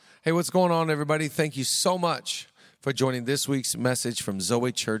Hey, what's going on, everybody? Thank you so much for joining this week's message from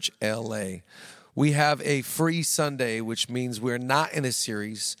Zoe Church LA. We have a free Sunday, which means we're not in a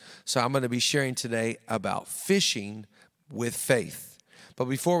series. So I'm going to be sharing today about fishing with faith. But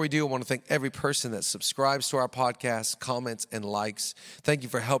before we do, I want to thank every person that subscribes to our podcast, comments, and likes. Thank you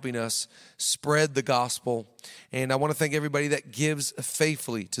for helping us spread the gospel. And I want to thank everybody that gives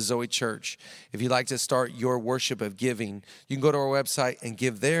faithfully to Zoe Church. If you'd like to start your worship of giving, you can go to our website and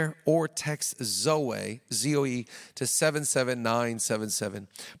give there or text Zoe, Z-O-E, to 77977.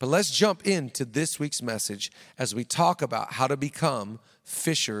 But let's jump into this week's message as we talk about how to become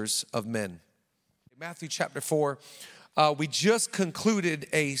fishers of men. Matthew chapter 4. We just concluded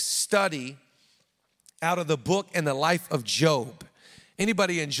a study out of the book and the life of Job.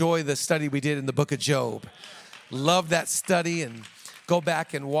 Anybody enjoy the study we did in the book of Job? Love that study and go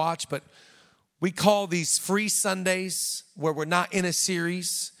back and watch. But we call these free Sundays where we're not in a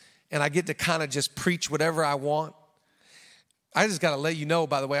series and I get to kind of just preach whatever I want. I just got to let you know,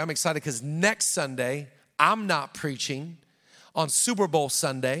 by the way, I'm excited because next Sunday, I'm not preaching. On Super Bowl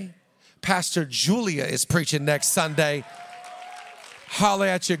Sunday, Pastor Julia is preaching next Sunday. Holler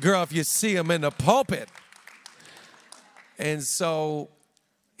at your girl if you see him in the pulpit. And so,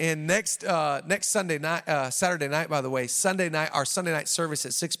 next Sunday night, Saturday night, by the way, Sunday night, our Sunday night service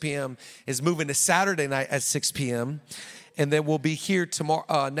at 6 p.m. is moving to Saturday night at 6 p.m. And then we'll be here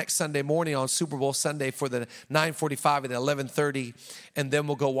tomorrow, next Sunday morning on Super Bowl Sunday for the 9:45 and 11:30. And then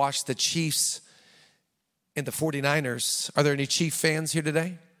we'll go watch the Chiefs and the 49ers. Are there any Chief fans here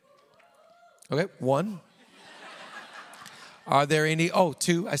today? Okay, one. Are there any? Oh,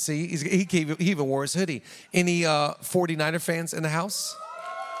 two. I see. He even wore his hoodie. Any 49er fans in the house?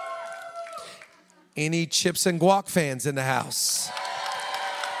 Any chips and guac fans in the house?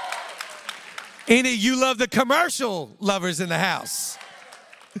 Any you love the commercial lovers in the house?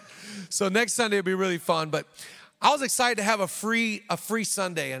 So next Sunday will be really fun. But I was excited to have a free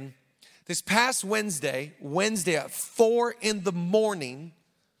Sunday. And this past Wednesday at 4 a.m,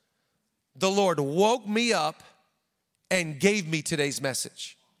 the Lord woke me up and gave me today's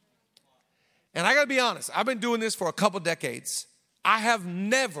message. And I got to be honest, I've been doing this for a couple decades. I have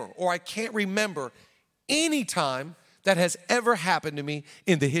never, or I can't remember any time that has ever happened to me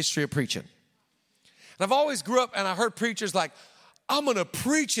in the history of preaching. And I've always grew up and I heard preachers like, I'm going to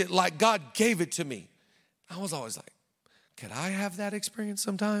preach it like God gave it to me. I was always like, could I have that experience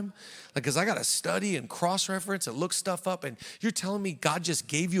sometime? Like, because I got to study and cross-reference and look stuff up. And you're telling me God just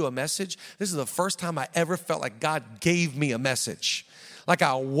gave you a message? This is the first time I ever felt like God gave me a message. Like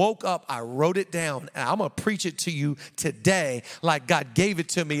I woke up, I wrote it down, and I'm going to preach it to you today like God gave it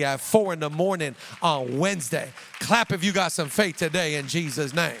to me at 4 a.m. on Wednesday. Clap if you got some faith today in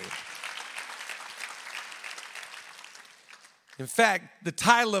Jesus' name. In fact, the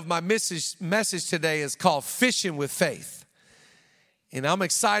title of my message today is called Fishing with Faith. And I'm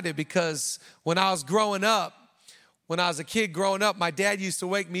excited because when I was a kid growing up, my dad used to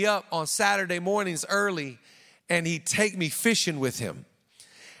wake me up on Saturday mornings early and he'd take me fishing with him.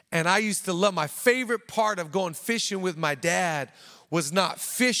 And I used to love, my favorite part of going fishing with my dad was not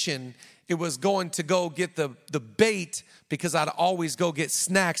fishing. It was going to go get the bait because I'd always go get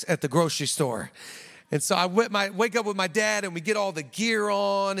snacks at the grocery store. And so I wake up with my dad and we get all the gear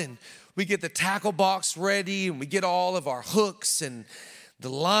on and we get the tackle box ready and we get all of our hooks and the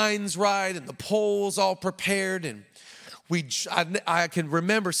lines right and the poles all prepared. And I can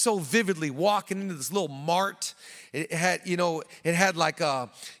remember so vividly walking into this little mart. It had like,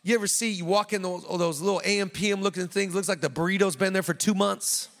 you ever see, you walk in those little AM, PM looking things, looks like the burrito's been there for 2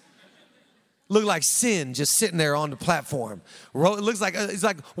 months. Look like sin just sitting there on the platform. It looks like, it's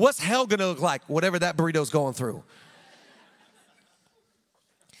like, what's hell gonna look like? Whatever that burrito's going through.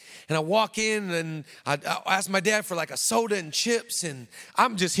 And I walk in and I ask my dad for like a soda and chips, and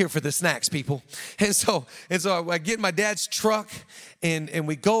I'm just here for the snacks, people. And so I get in my dad's truck and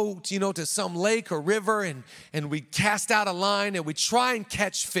we go to some lake or river and we cast out a line and we try and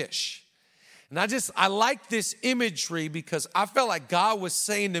catch fish. And I like this imagery because I felt like God was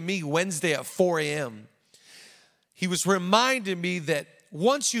saying to me Wednesday at 4 a.m. He was reminding me that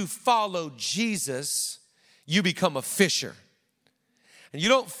once you follow Jesus, you become a fisher. And you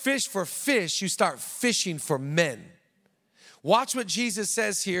don't fish for fish, you start fishing for men. Watch what Jesus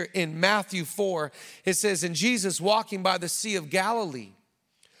says here in Matthew 4. It says, and Jesus walking by the Sea of Galilee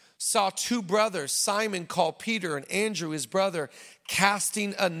saw two brothers, Simon called Peter and Andrew his brother,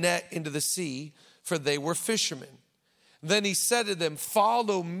 casting a net into the sea, for they were fishermen. Then he said to them,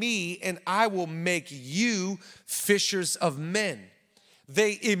 follow me and I will make you fishers of men.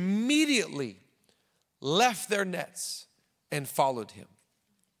 They immediately left their nets and followed him.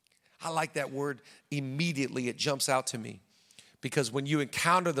 I like that word immediately. It jumps out to me. Because when you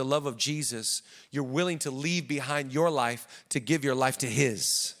encounter the love of Jesus, you're willing to leave behind your life to give your life to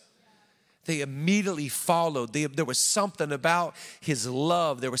his. They immediately followed. There was something about his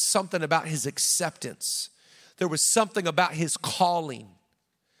love. There was something about his acceptance. There was something about his calling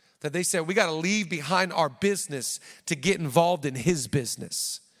that they said, we got to leave behind our business to get involved in his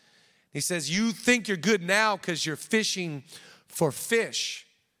business. He says, you think you're good now because you're fishing for fish.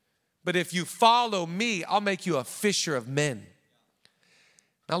 But if you follow me, I'll make you a fisher of men.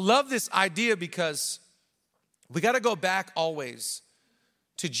 I love this idea because we got to go back always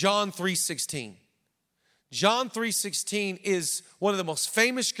to John 3:16. John 3:16 is one of the most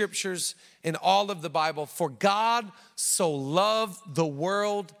famous scriptures in all of the Bible. For God so loved the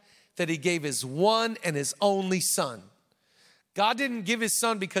world that he gave his one and his only son. God didn't give his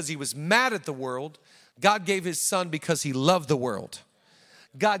son because he was mad at the world. God gave his son because he loved the world.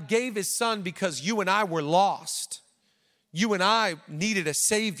 God gave his son because you and I were lost. You and I needed a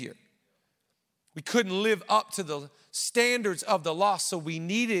savior. We couldn't live up to the standards of the law, so we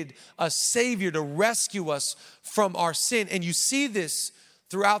needed a savior to rescue us from our sin. And you see this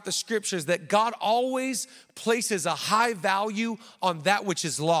throughout the scriptures, that God always places a high value on that which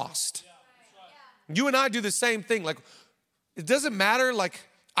is lost. You and I do the same thing. Like, it doesn't matter. Like,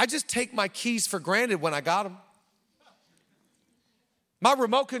 I just take my keys for granted when I got them. My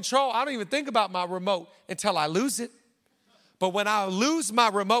remote control, I don't even think about my remote until I lose it. But when I lose my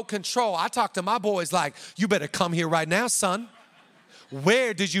remote control, I talk to my boys like, you better come here right now, son.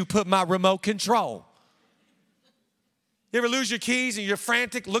 Where did you put my remote control? You ever lose your keys and you're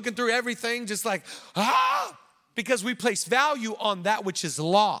frantic, looking through everything, just like, because we place value on that which is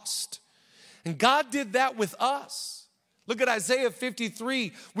lost. And God did that with us. Look at Isaiah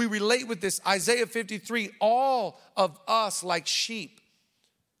 53. We relate with this. Isaiah 53, all of us like sheep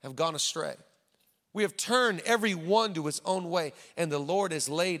have gone astray. We have turned every one to his own way, and the Lord has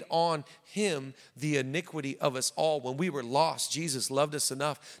laid on him the iniquity of us all. When we were lost, Jesus loved us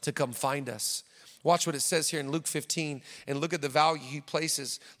enough to come find us. Watch what it says here in Luke 15, and look at the value he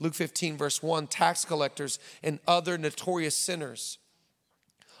places. Luke 15, verse 1, tax collectors and other notorious sinners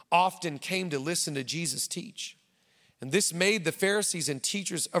often came to listen to Jesus teach. And this made the Pharisees and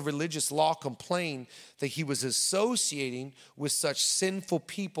teachers of religious law complain that he was associating with such sinful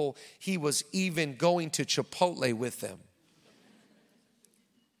people. He was even going to Chipotle with them.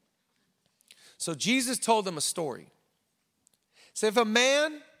 So Jesus told them a story. So if a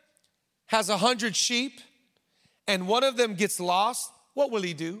man has 100 sheep and one of them gets lost, what will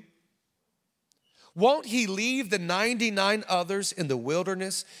he do? Won't he leave the 99 others in the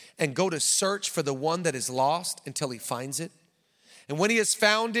wilderness and go to search for the one that is lost until he finds it? And when he has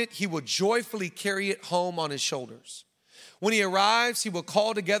found it, he will joyfully carry it home on his shoulders. When he arrives, he will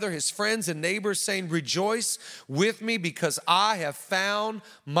call together his friends and neighbors, saying, rejoice with me because I have found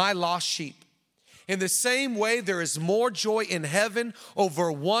my lost sheep. In the same way, there is more joy in heaven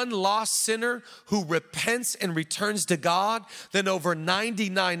over one lost sinner who repents and returns to God than over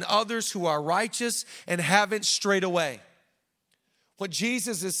 99 others who are righteous and haven't strayed away. What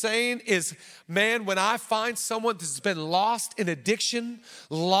Jesus is saying is, man, when I find someone that's been lost in addiction,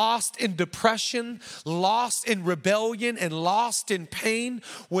 lost in depression, lost in rebellion, and lost in pain,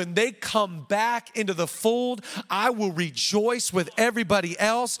 when they come back into the fold, I will rejoice with everybody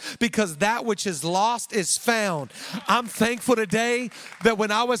else because that which is lost is found. I'm thankful today that when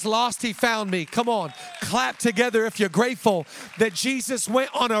I was lost, he found me. Come on, clap together if you're grateful that Jesus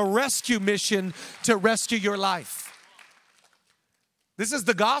went on a rescue mission to rescue your life. This is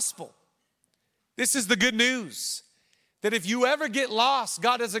the gospel. This is the good news. That if you ever get lost,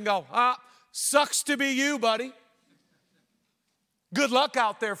 God doesn't go, sucks to be you, buddy. Good luck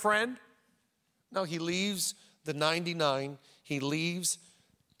out there, friend. No, he leaves the 99. He leaves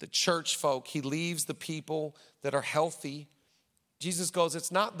the church folk. He leaves the people that are healthy. Jesus goes,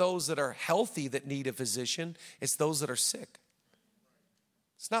 it's not those that are healthy that need a physician. It's those that are sick.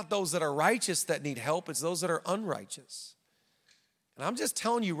 It's not those that are righteous that need help. It's those that are unrighteous. And I'm just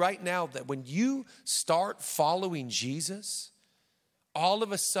telling you right now that when you start following Jesus, all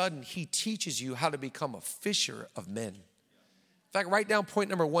of a sudden he teaches you how to become a fisher of men. In fact, write down point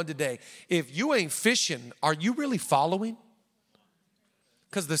number 1 today. If you ain't fishing, are you really following?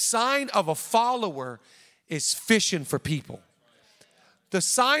 Because the sign of a follower is fishing for people. The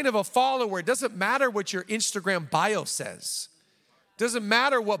sign of a follower, it doesn't matter what your Instagram bio says. It doesn't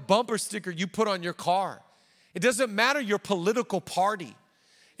matter what bumper sticker you put on your car. It doesn't matter your political party.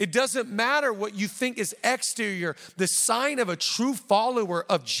 It doesn't matter what you think is exterior. The sign of a true follower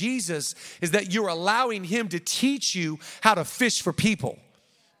of Jesus is that you're allowing him to teach you how to fish for people.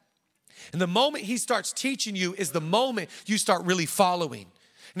 And the moment he starts teaching you is the moment you start really following.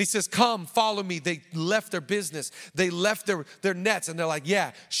 And he says, come, follow me. They left their business. They left their nets. And they're like,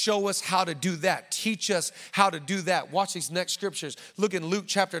 yeah, show us how to do that. Teach us how to do that. Watch these next scriptures. Look in Luke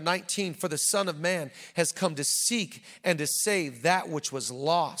chapter 19. For the Son of Man has come to seek and to save that which was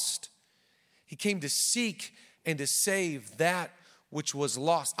lost. He came to seek and to save that which was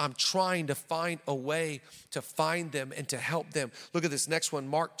lost. I'm trying to find a way to find them and to help them. Look at this next one,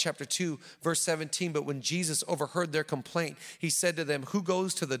 Mark chapter 2, verse 17. But when Jesus overheard their complaint, he said to them, who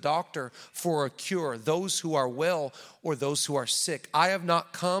goes to the doctor for a cure, those who are well or those who are sick? I have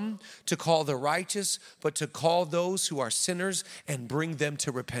not come to call the righteous, but to call those who are sinners and bring them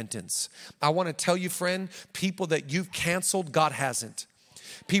to repentance. I want to tell you, friend, people that you've canceled, God hasn't.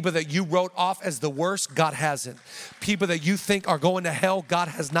 People that you wrote off as the worst, God hasn't. People that you think are going to hell, God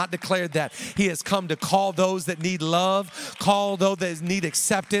has not declared that. He has come to call those that need love, call those that need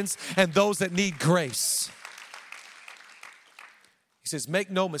acceptance, and those that need grace. He says, make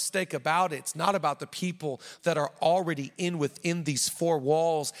no mistake about it. It's not about the people that are already within these four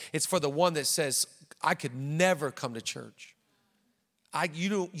walls. It's for the one that says, I could never come to church.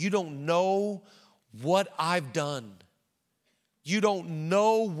 You don't know what I've done. You don't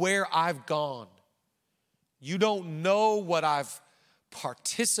know where I've gone. You don't know what I've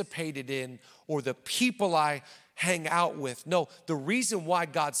participated in or the people I hang out with. No, the reason why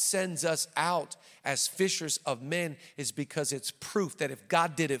God sends us out as fishers of men is because it's proof that if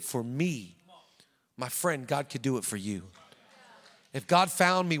God did it for me, my friend, God could do it for you. If God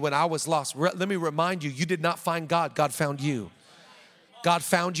found me when I was lost, let me remind you, you did not find God, God found you. God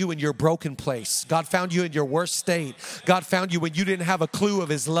found you in your broken place. God found you in your worst state. God found you when you didn't have a clue of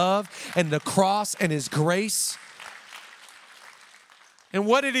his love and the cross and his grace. And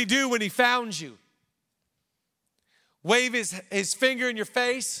what did he do when he found you? Wave his finger in your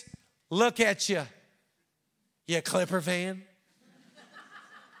face. Look at you, you Clipper fan.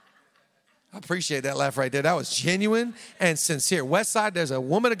 I appreciate that laugh right there. That was genuine and sincere. West Side, there's a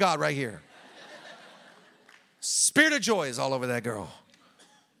woman of God right here. Spirit of joy is all over that girl.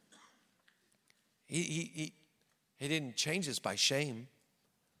 He didn't change us by shame.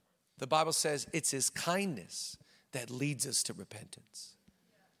 The Bible says it's his kindness that leads us to repentance.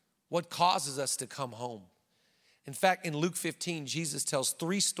 What causes us to come home? In fact, in Luke 15, Jesus tells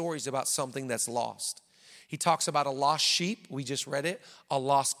 3 stories about something that's lost. He talks about a lost sheep, we just read it, a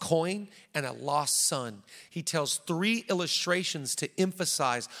lost coin, and a lost son. He tells 3 illustrations to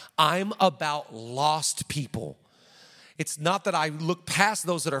emphasize, I'm about lost people. It's not that I look past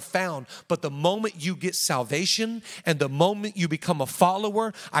those that are found, but the moment you get salvation and the moment you become a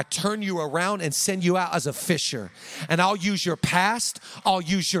follower, I turn you around and send you out as a fisher. And I'll use your past, I'll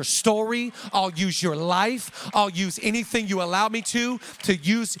use your story, I'll use your life, I'll use anything you allow me to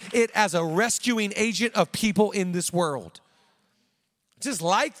use it as a rescuing agent of people in this world. Just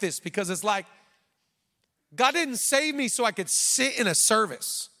like this, because it's like, God didn't save me so I could sit in a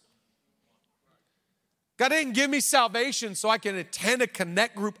service. God didn't give me salvation so I can attend a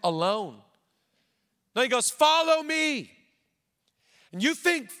connect group alone. No, he goes, follow me. And you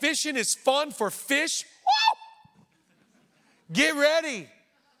think fishing is fun for fish? Woo! Get ready,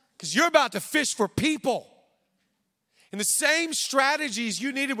 because you're about to fish for people. And the same strategies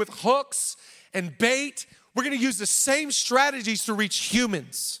you needed with hooks and bait, we're going to use the same strategies to reach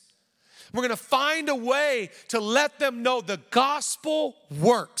humans. We're going to find a way to let them know the gospel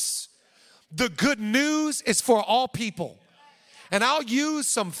works. The good news is for all people. And I'll use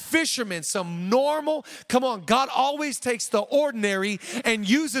some fishermen, some normal. Come on, God always takes the ordinary and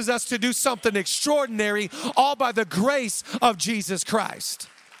uses us to do something extraordinary, all by the grace of Jesus Christ.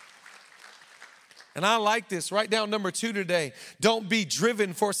 And I like this. Write down number 2 today. Don't be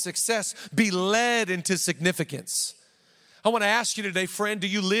driven for success. Be led into significance. I want to ask you today, friend, do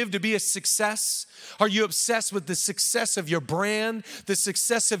you live to be a success? Are you obsessed with the success of your brand, the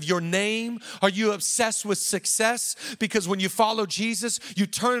success of your name? Are you obsessed with success? Because when you follow Jesus, you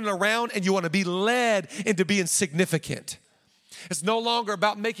turn it around and you want to be led into being significant. It's no longer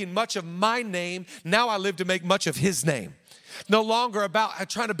about making much of my name. Now I live to make much of his name. No longer about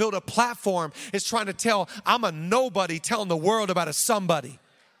trying to build a platform. It's trying to tell, I'm a nobody telling the world about a somebody.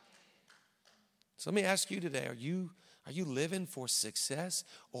 So let me ask you today, are you living for success,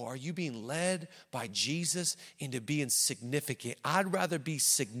 or are you being led by Jesus into being significant? I'd rather be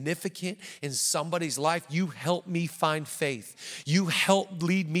significant in somebody's life. You help me find faith. You help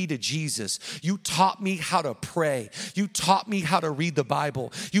lead me to Jesus. You taught me how to pray. You taught me how to read the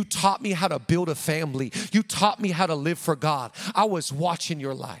Bible. You taught me how to build a family. You taught me how to live for God. I was watching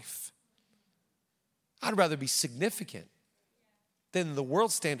your life. I'd rather be significant. then the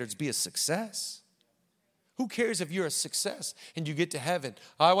world standards be a success. Who cares if you're a success and you get to heaven?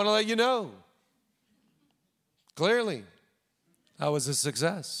 I want to let you know. Clearly, I was a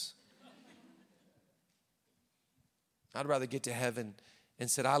success. I'd rather get to heaven and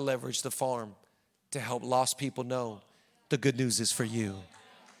said, I leveraged the farm to help lost people know the good news is for you.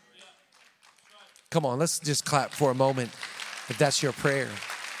 Come on, let's just clap for a moment if that's your prayer.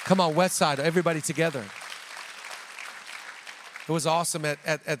 Come on, Westside, everybody together. It was awesome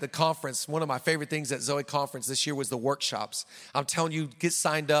at the conference. One of my favorite things at Zoe Conference this year was the workshops. I'm telling you, get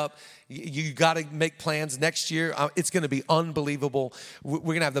signed up. You got to make plans next year. It's going to be unbelievable. We're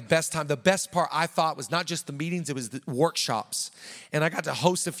going to have the best time. The best part I thought was not just the meetings, it was the workshops. And I got to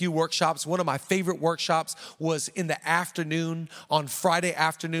host a few workshops. One of my favorite workshops was in the afternoon. On Friday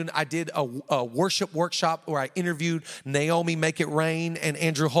afternoon, I did a worship workshop where I interviewed Naomi Make It Rain and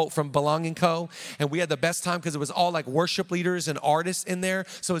Andrew Holt from Belonging Co. And we had the best time because it was all like worship leaders and artists in there.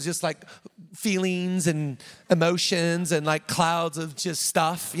 So it was just like feelings and emotions and like clouds of just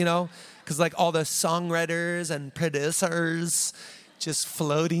stuff, you know, because like all the songwriters and producers just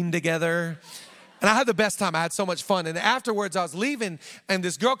floating together. And I had the best time. I had so much fun. And afterwards I was leaving and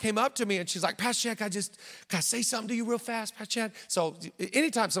this girl came up to me and she's like, Pastor Chad, can I say something to you real fast, Pastor Chad? So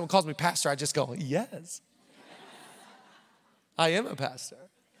anytime someone calls me pastor, I just go, yes. I am a pastor.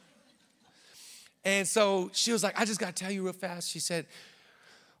 And so she was like, I just got to tell you real fast. She said,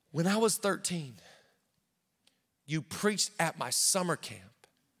 when I was 13, you preached at my summer camp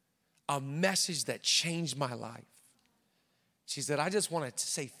a message that changed my life. She said, I just wanted to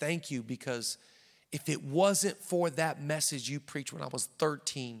say thank you because if it wasn't for that message you preached when I was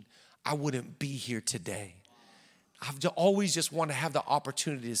 13, I wouldn't be here today. I've always just wanted to have the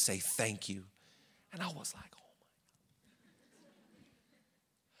opportunity to say thank you. And I was like, oh my.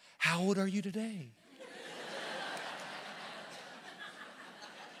 How old are you today?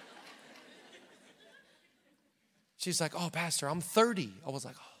 She's like, oh, Pastor, I'm 30. I was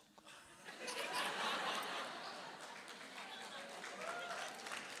like, oh.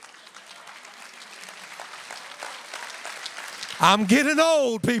 I'm getting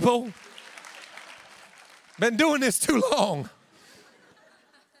old, people. Been doing this too long.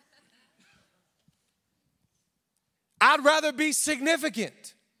 I'd rather be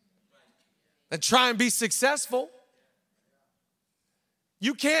significant than try and be successful.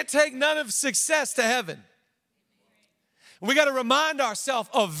 You can't take none of success to heaven. We got to remind ourselves,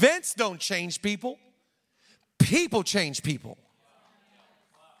 events don't change people. People change people.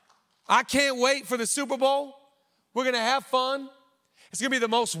 I can't wait for the Super Bowl. We're going to have fun. It's going to be the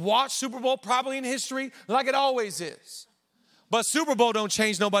most watched Super Bowl probably in history, like it always is. But Super Bowl don't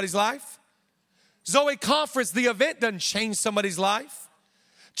change nobody's life. Zoe Conference, the event doesn't change somebody's life.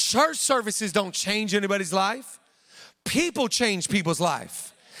 Church services don't change anybody's life. People change people's life.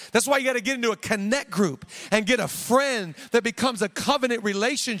 That's why you got to get into a connect group and get a friend that becomes a covenant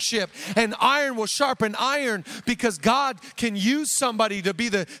relationship, and iron will sharpen iron because God can use somebody to be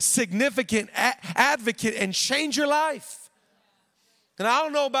the significant advocate and change your life. And I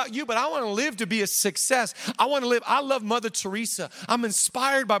don't know about you, but I want to live to be a success. I want to live. I love Mother Teresa. I'm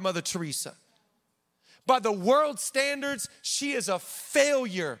inspired by Mother Teresa. By the world standards, she is a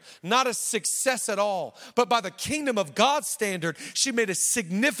failure, not a success at all. But by the kingdom of God's standard, she made a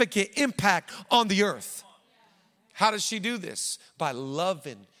significant impact on the earth. How does she do this? By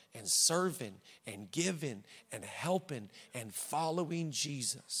loving and serving and giving and helping and following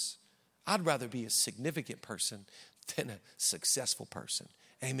Jesus. I'd rather be a significant person than a successful person.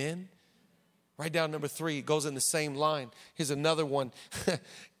 Amen? Write down number 3. It goes in the same line. Here's another one.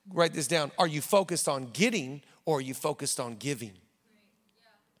 Write this down. Are you focused on getting or are you focused on giving?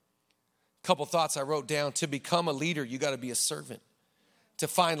 A couple thoughts I wrote down. To become a leader, you got to be a servant. To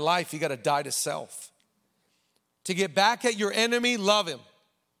find life, you got to die to self. To get back at your enemy, love him.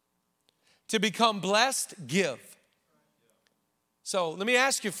 To become blessed, give. So let me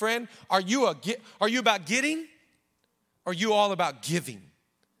ask you, friend, are you about getting or are you all about giving?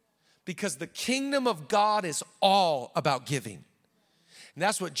 Because the kingdom of God is all about giving. And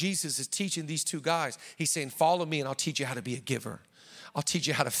that's what Jesus is teaching these two guys. He's saying, follow me and I'll teach you how to be a giver. I'll teach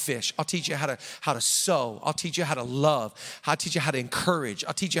you how to fish. I'll teach you how to sow. I'll teach you how to love. I'll teach you how to encourage.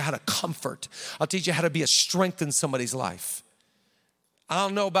 I'll teach you how to comfort. I'll teach you how to be a strength in somebody's life. I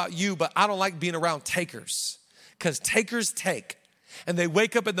don't know about you, but I don't like being around takers because takers take. And they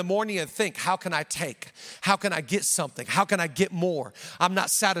wake up in the morning and think, how can I take? How can I get something? How can I get more? I'm not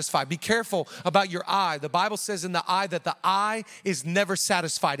satisfied. Be careful about your eye. The Bible says in the eye that the eye is never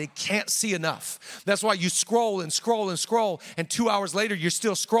satisfied. It can't see enough. That's why you scroll and scroll and scroll, and 2 hours later, you're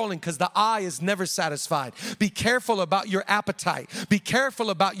still scrolling because the eye is never satisfied. Be careful about your appetite. Be careful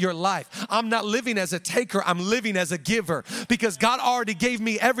about your life. I'm not living as a taker. I'm living as a giver because God already gave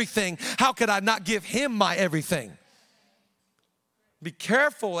me everything. How could I not give him my everything? Be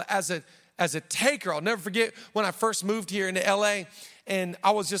careful as a taker. I'll never forget when I first moved here into LA, and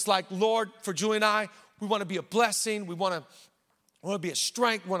I was just like, Lord, for Julie and I, we want to be a blessing. We want to be a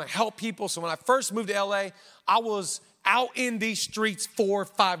strength. We want to help people. So when I first moved to LA, I was out in these streets 4 or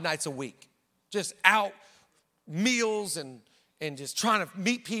 5 nights a week, just out meals and just trying to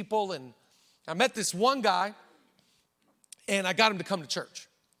meet people. And I met this one guy, and I got him to come to church,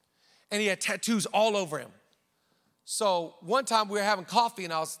 and he had tattoos all over him. So one time we were having coffee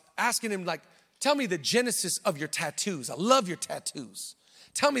and I was asking him, like, tell me the genesis of your tattoos. I love your tattoos.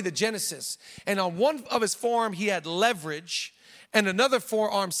 Tell me the genesis. And on one of his forearm, he had leverage, and another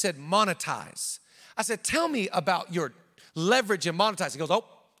forearm said monetize. I said, tell me about your leverage and monetize. He goes, oh,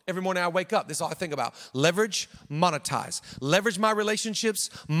 every morning I wake up, this is all I think about. Leverage, monetize. Leverage my relationships,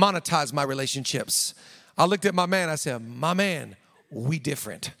 monetize my relationships. I looked at my man, I said, my man, we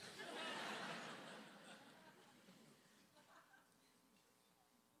different.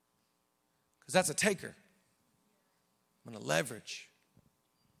 That's a taker. I'm going to leverage.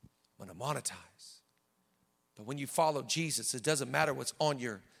 I'm going to monetize. But when you follow Jesus, it doesn't matter what's on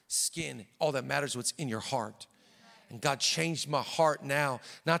your skin. All that matters is what's in your heart. And God changed my heart now,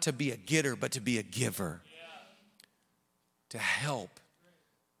 not to be a getter, but to be a giver. To help,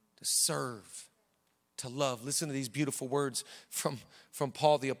 to serve, to love. Listen to these beautiful words from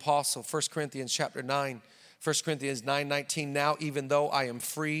Paul the Apostle, 1 Corinthians chapter 9. 1 Corinthians 9:19, now even though I am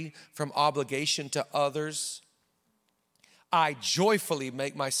free from obligation to others, I joyfully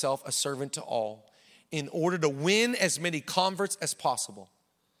make myself a servant to all in order to win as many converts as possible.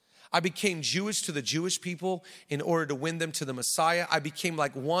 I became Jewish to the Jewish people in order to win them to the Messiah. I became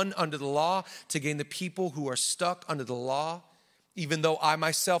like one under the law to gain the people who are stuck under the law, even though I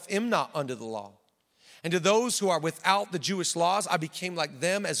myself am not under the law. And to those who are without the Jewish laws, I became like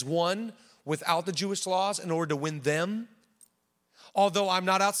them as one without the Jewish laws in order to win them. Although I'm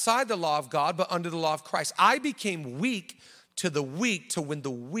not outside the law of God, but under the law of Christ. I became weak to the weak to win the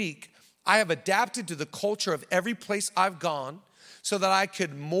weak. I have adapted to the culture of every place I've gone so that I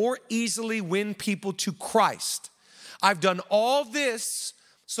could more easily win people to Christ. I've done all this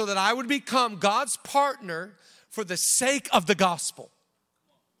so that I would become God's partner for the sake of the gospel.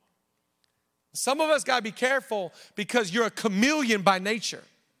 Some of us got to be careful because you're a chameleon by nature.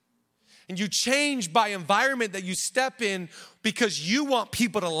 And you change by environment that you step in because you want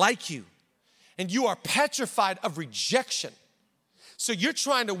people to like you. And you are petrified of rejection. So you're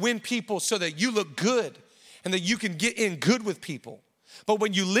trying to win people so that you look good and that you can get in good with people. But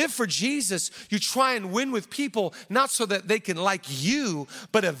when you live for Jesus, you try and win with people, not so that they can like you,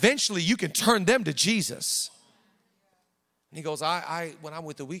 but eventually you can turn them to Jesus. And he goes, when I'm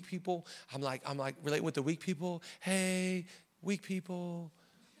with the weak people, I'm like relating with the weak people. Hey, weak people.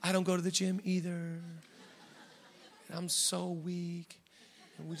 I don't go to the gym either. And I'm so weak.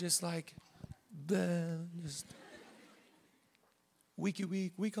 And we just like, just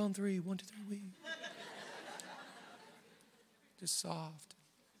week on 3, 1 to 3 week. Just soft.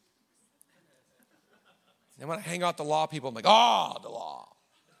 And when I hang out the law people, I'm like, oh, the law.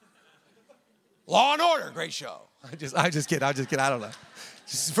 Law and Order, great show. I just kid. I don't know.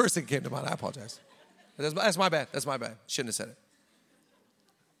 Just the first thing that came to mind. I apologize. That's my bad. Shouldn't have said it.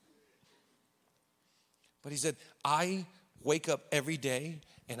 But he said, I wake up every day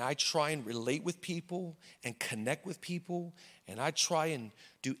and I try and relate with people and connect with people. And I try and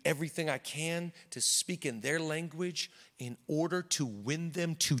do everything I can to speak in their language in order to win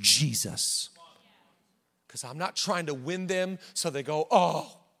them to Jesus. Because I'm not trying to win them so they go,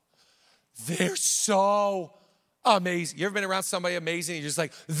 oh, they're so amazing. You ever been around somebody amazing? You're just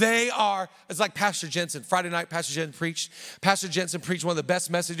like, they are. It's like Pastor Jensen. Friday night, Pastor Jensen preached. Pastor Jensen preached one of the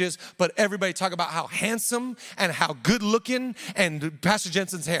best messages, but everybody talk about how handsome and how good looking and Pastor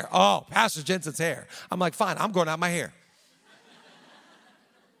Jensen's hair. Oh, Pastor Jensen's hair. I'm like, fine, I'm growing out my hair.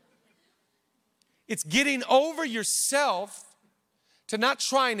 It's getting over yourself to not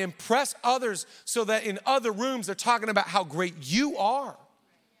try and impress others so that in other rooms they're talking about how great you are.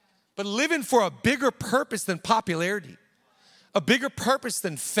 But living for a bigger purpose than popularity, a bigger purpose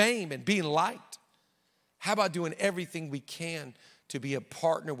than fame and being liked. How about doing everything we can to be a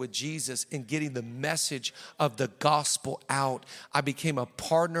partner with Jesus in getting the message of the gospel out. I became a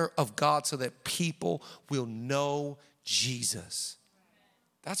partner of God so that people will know Jesus.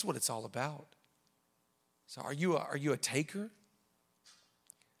 That's what it's all about. So are you a taker?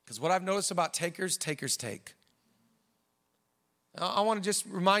 Because what I've noticed about takers take. I want to just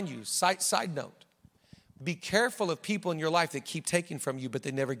remind you, side note, be careful of people in your life that keep taking from you, but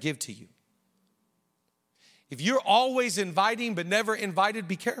they never give to you. If you're always inviting but never invited,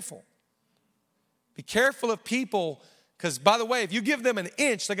 be careful. Be careful of people, because by the way, if you give them an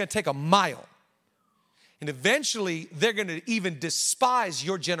inch, they're going to take a mile. And eventually, they're going to even despise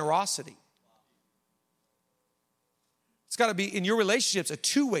your generosity. It's got to be, in your relationships, a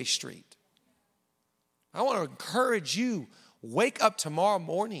two-way street. I want to encourage you, wake up tomorrow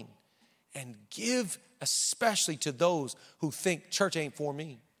morning and give especially to those who think church ain't for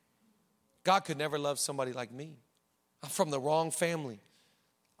me. God could never love somebody like me. I'm from the wrong family.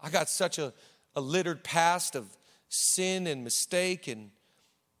 I got such a littered past of sin and mistake and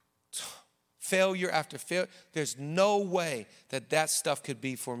failure after failure. There's no way that stuff could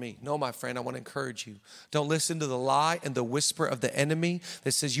be for me. No, my friend, I want to encourage you. Don't listen to the lie and the whisper of the enemy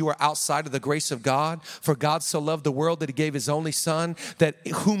that says you are outside of the grace of God. For God so loved the world that he gave his only son, that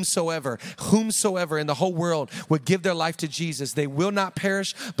whomsoever in the whole world would give their life to Jesus, they will not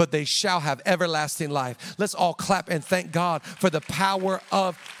perish, but they shall have everlasting life. Let's all clap and thank God for the power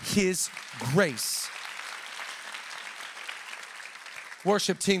of his grace.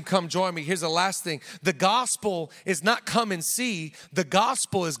 Worship team, come join me. Here's the last thing. The gospel is not come and see. The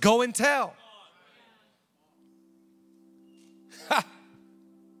gospel is go and tell.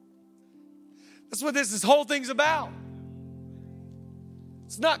 That's what this whole thing's about.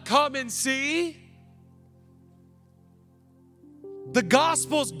 It's not come and see. The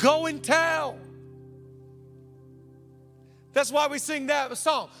gospel's go and tell. That's why we sing that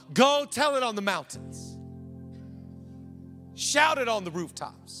song. Go tell it on the mountains. Shout it on the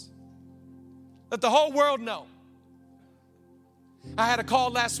rooftops. Let the whole world know. I had a call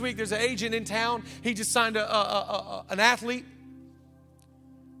last week. There's an agent in town. He just signed an athlete.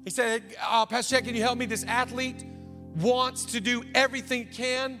 He said, Pastor Chet, can you help me? This athlete wants to do everything he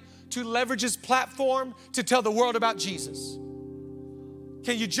can to leverage his platform to tell the world about Jesus.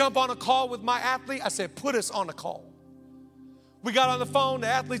 Can you jump on a call with my athlete? I said, put us on a call. We got on the phone. The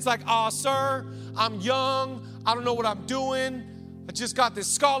athlete's like, sir, I'm young. I don't know what I'm doing. I just got this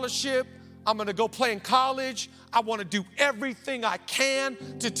scholarship. I'm going to go play in college. I want to do everything I can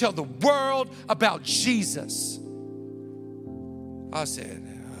to tell the world about Jesus. I said,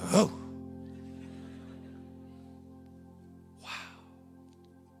 oh. Wow.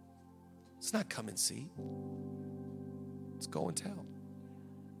 It's not come and see. It's go and tell.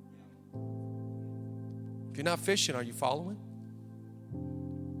 If you're not fishing, are you following?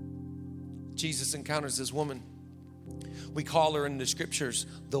 Jesus encounters this woman. We call her in the scriptures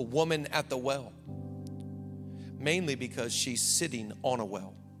the woman at the well, mainly because she's sitting on a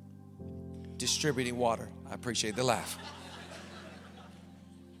well, distributing water. I appreciate the laugh.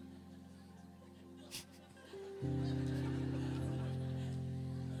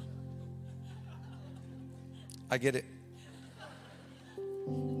 I get it.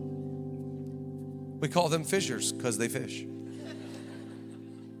 We call them fishers because they fish.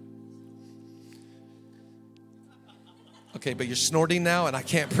 Okay, but you're snorting now, and I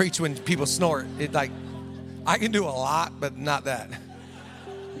can't preach when people snort. I can do a lot, but not that.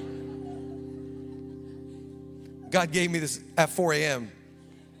 God gave me this at 4 a.m.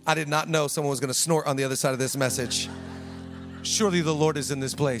 I did not know someone was going to snort on the other side of this message. Surely the Lord is in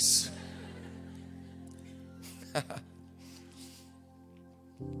this place.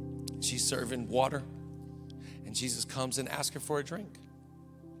 She's serving water, and Jesus comes and asks her for a drink.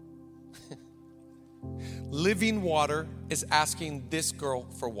 Living water is asking this girl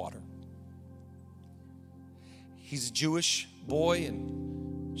for water. He's a Jewish boy,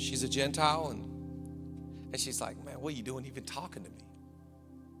 and she's a Gentile, and she's like, man, what are you doing even talking to me?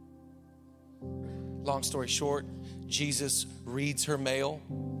 Long story short, Jesus reads her mail,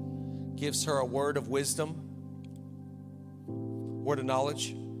 gives her a word of wisdom, word of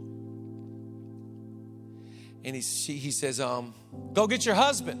knowledge. And he says, go get your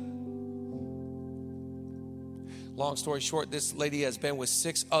husband. Long story short, this lady has been with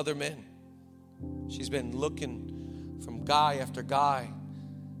 6 other men. She's been looking from guy after guy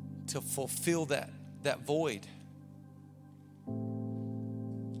to fulfill that void.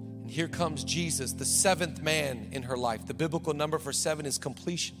 And here comes Jesus, the 7th man in her life. The biblical number for 7 is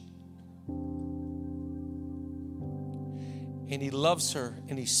completion. And he loves her,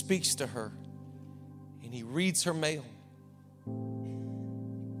 and he speaks to her, and he reads her mail.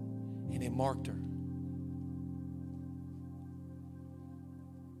 And it marked her.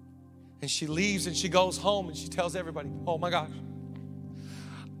 And she leaves and she goes home and she tells everybody, oh my gosh,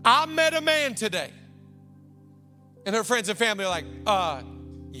 I met a man today. And her friends and family are like,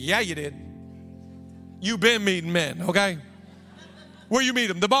 yeah, you did. You been meeting men, okay? Where you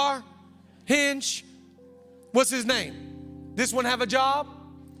meet him? The bar? Hinge? What's his name? This one have a job?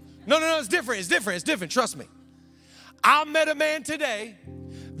 No, it's different. It's different. Trust me. I met a man today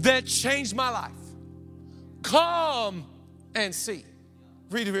that changed my life. Come and see.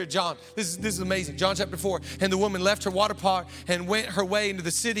 Read it here, John. This is amazing. John chapter 4. And the woman left her water pot and went her way into the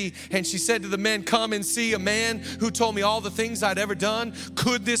city. And she said to the men, come and see a man who told me all the things I'd ever done.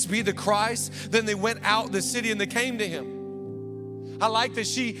 Could this be the Christ? Then they went out the city and they came to him. I like that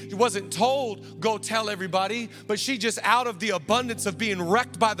she wasn't told, go tell everybody, but she just out of the abundance of being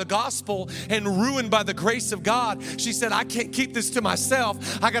wrecked by the gospel and ruined by the grace of God, she said, I can't keep this to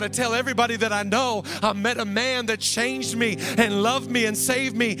myself. I got to tell everybody that I know I met a man that changed me and loved me and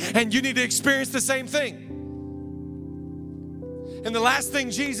saved me, and you need to experience the same thing. And the last thing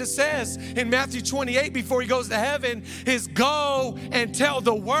Jesus says in Matthew 28 before he goes to heaven is go and tell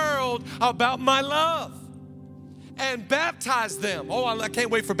the world about my love. And baptize them. Oh, I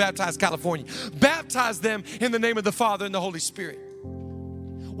can't wait for Baptize California. Baptize them in the name of the Father and the Holy Spirit.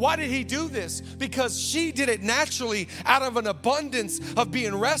 Why did he do this? Because she did it naturally out of an abundance of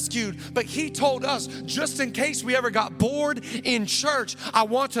being rescued. But he told us, just in case we ever got bored in church, I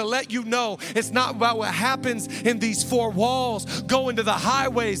want to let you know it's not about what happens in these four walls. Go into the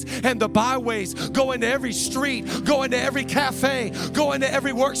highways and the byways. Go into every street. Go into every cafe. Go into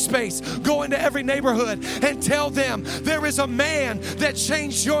every workspace. Go into every neighborhood and tell them there is a man that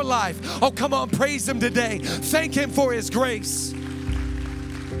changed your life. Oh, come on, praise him today. Thank him for his grace.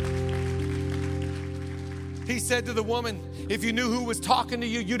 He said to the woman, if you knew who was talking to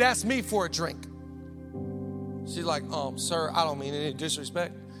you, you'd ask me for a drink. She's like, sir, I don't mean any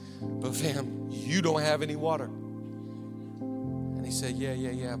disrespect, but fam, you don't have any water. And he said,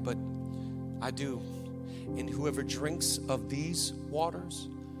 yeah, but I do. And whoever drinks of these waters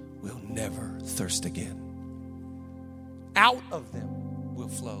will never thirst again. Out of them will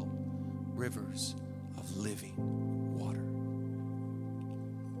flow rivers of living water.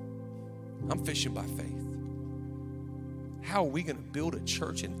 I'm fishing by faith. How are we going to build a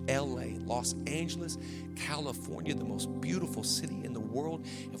church in LA, Los Angeles, California, the most beautiful city in the world,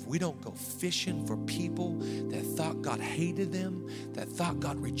 if we don't go fishing for people that thought God hated them, that thought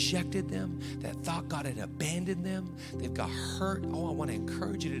God rejected them, that thought God had abandoned them, they've got hurt? Oh, I want to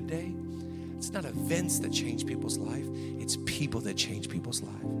encourage you today. It's not events that change people's life. It's people that change people's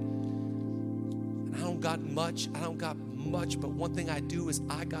life. And I don't got much, but one thing I do is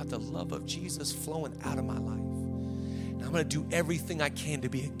I got the love of Jesus flowing out of my life. I'm going to do everything I can to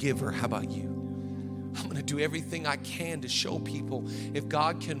be a giver. How about you? I'm going to do everything I can to show people if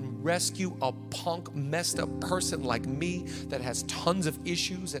God can rescue a punk, messed up person like me that has tons of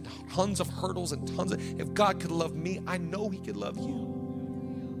issues and tons of hurdles and if God could love me, I know he could love you.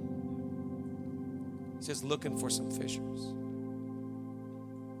 He's just looking for some fishers.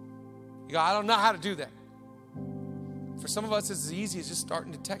 You go, I don't know how to do that. For some of us, it's as easy as just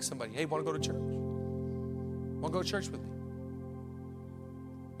starting to text somebody, hey, want to go to church? Want to go to church with me?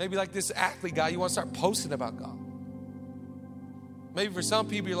 Maybe like this athlete guy, you want to start posting about God. Maybe for some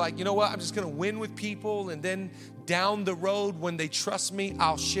people, you're like, you know what? I'm just going to win with people. And then down the road, when they trust me,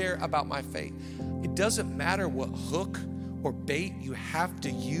 I'll share about my faith. It doesn't matter what hook or bait you have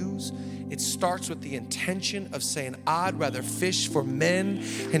to use. It starts with the intention of saying, I'd rather fish for men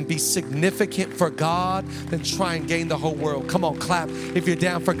and be significant for God than try and gain the whole world. Come on, clap if you're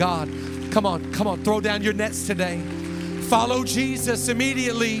down for God. Come on, throw down your nets today. Follow Jesus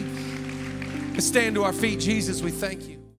immediately. Let's stand to our feet. Jesus, we thank you.